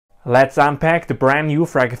Let's unpack the brand new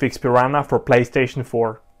FragFX Piranha for PlayStation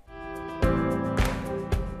 4.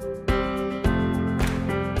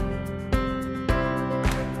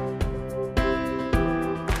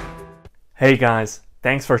 Hey guys,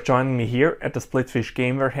 thanks for joining me here at the Splitfish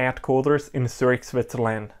Gamer headquarters in Zurich,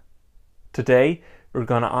 Switzerland. Today we're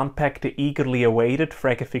gonna unpack the eagerly awaited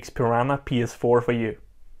FragFX Piranha PS4 for you.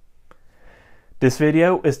 This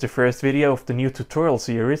video is the first video of the new tutorial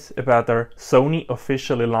series about our Sony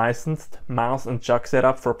officially licensed mouse and jock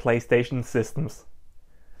setup for PlayStation systems.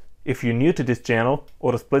 If you're new to this channel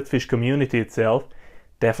or the Splitfish community itself,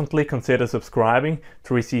 definitely consider subscribing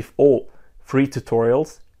to receive all free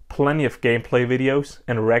tutorials, plenty of gameplay videos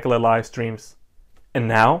and regular live streams. And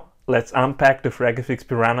now, let's unpack the FragFX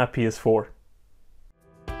Piranha PS4.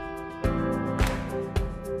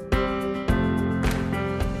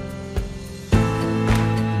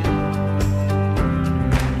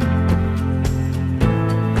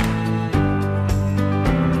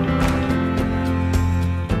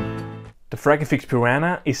 The FragFX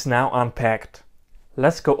Piranha is now unpacked.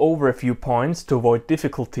 Let's go over a few points to avoid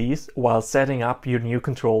difficulties while setting up your new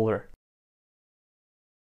controller.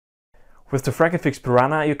 With the FragFX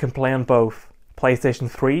Piranha you can play on both PlayStation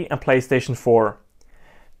 3 and PlayStation 4.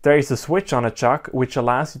 There is a switch on a jock which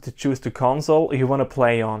allows you to choose the console you want to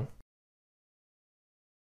play on.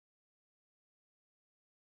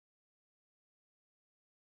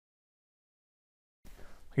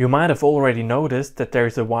 You might have already noticed that there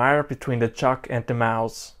is a wire between the jock and the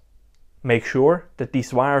mouse. Make sure that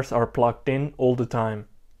these wires are plugged in all the time.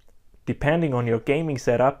 Depending on your gaming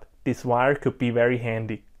setup, this wire could be very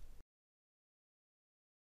handy.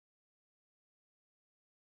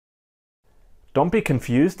 Don't be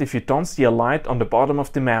confused if you don't see a light on the bottom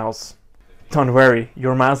of the mouse. Don't worry,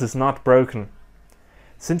 your mouse is not broken.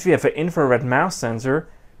 Since we have an infrared mouse sensor,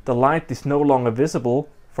 the light is no longer visible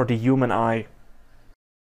for the human eye.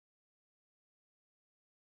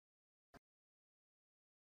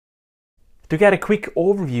 To get a quick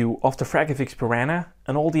overview of the FragFX Piranha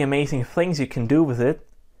and all the amazing things you can do with it,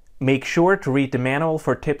 make sure to read the manual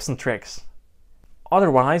for tips and tricks.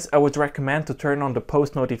 Otherwise, I would recommend to turn on the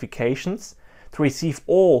post notifications to receive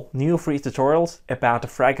all new free tutorials about the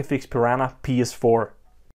FragFX Piranha PS4.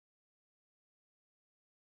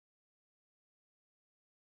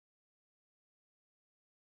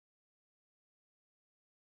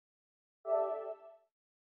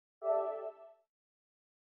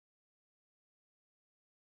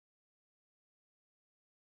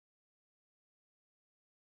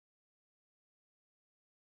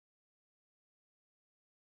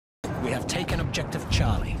 We have taken objective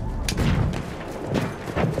Charlie.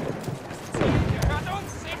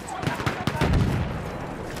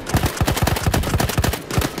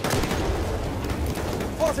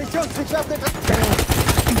 Vorsicht, Jungs, ich hab den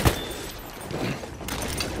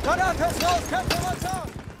Granate ist raus, kämpfen uns auf!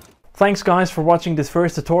 Thanks guys for watching this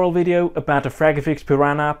first tutorial video about the FragFX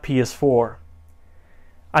Piranha PS4.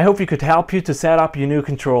 I hope it could help you to set up your new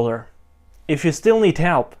controller. If you still need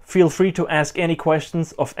help, feel free to ask any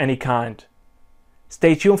questions of any kind.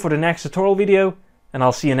 Stay tuned for the next tutorial video and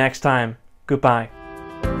I'll see you next time. Goodbye.